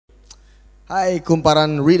Hai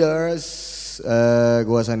kumparan readers,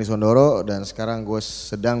 gue Sandhy Sondoro dan sekarang gue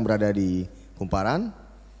sedang berada di Kumparan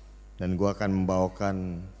dan gue akan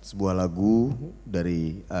membawakan sebuah lagu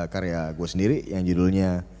dari karya gue sendiri yang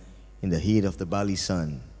judulnya In the Heat of the Bali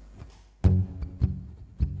Sun.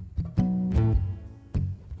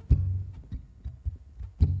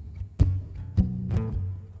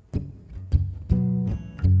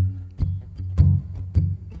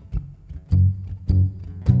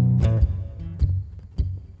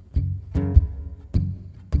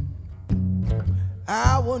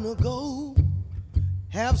 I wanna go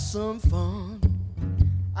have some fun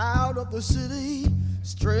out of the city,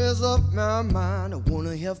 stress up my mind. I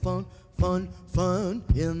wanna have fun, fun, fun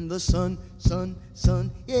in the sun, sun, sun,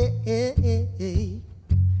 yeah,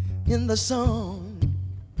 in the sun.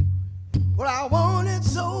 Well, I want it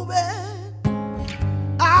so bad.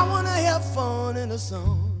 I wanna have fun in the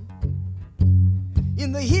sun,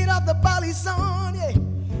 in the heat of the Bali Sun, yeah,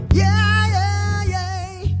 yeah, yeah,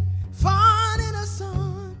 yeah. Fun in the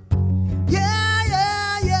sun, yeah,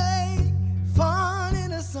 yeah, yeah. Fun in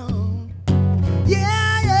the sun,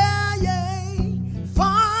 yeah, yeah, yeah.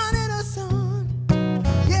 Fun in the sun,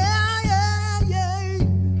 yeah, yeah, yeah.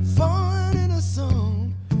 Fun in the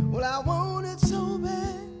sun. Well, I want it so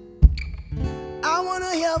bad. I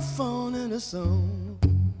wanna have fun in the sun,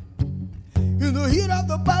 in the heat of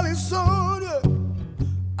the Bali Sun, yeah.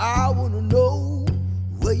 I wanna know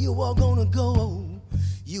where you are gonna go.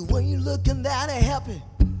 You ain't looking that happy,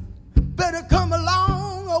 better come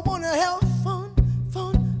along. I wanna have fun,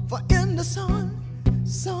 fun, for in the sun,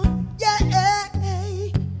 sun, yeah,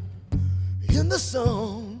 in the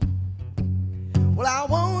sun. Well, I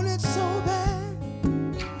want it so bad.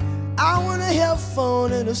 I wanna have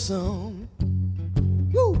fun in the sun,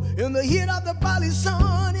 woo, in the heat of the Bali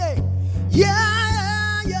Sun, yeah,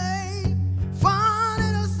 yeah, yeah, fun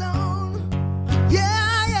in the sun, yeah.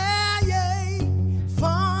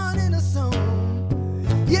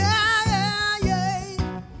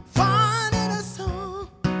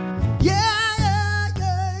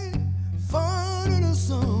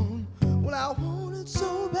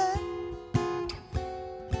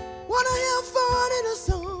 Wanna have fun in the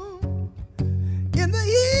sun, in the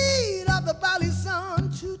heat of the Bali Sun.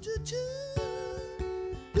 Choo choo choo,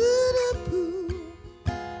 doo doo poo.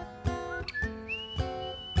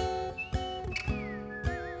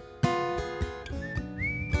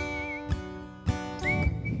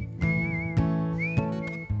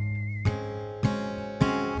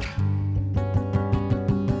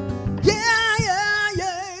 Yeah, yeah,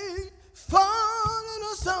 yeah, fun in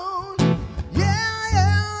the sun.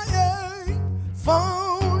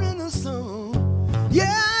 Fun in the sun, yeah,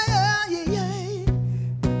 yeah, yeah, yeah.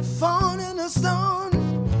 Fun in the sun,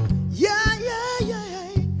 yeah, yeah, yeah,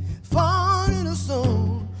 yeah. Fun in the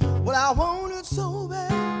sun. Well, I want it so bad.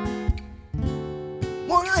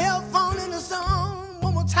 Wanna have fun in the sun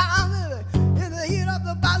one more time, baby. In the heat of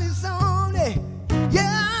the Bali Sun, yeah,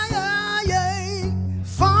 yeah, yeah, yeah.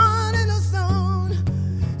 Fun in the sun,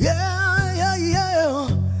 yeah, yeah, yeah.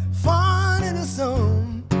 Fun in the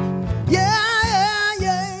sun, yeah.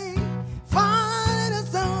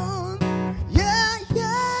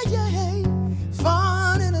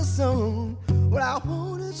 I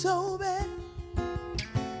want it so bad.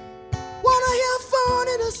 Wanna have fun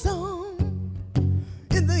in the sun,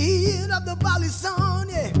 in the heat of the Bali Sun,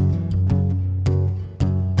 yeah.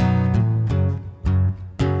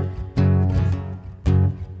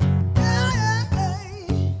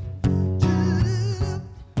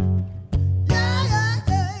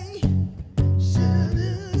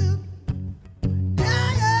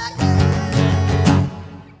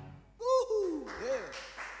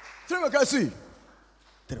 Terima kasih.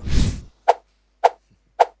 Terus.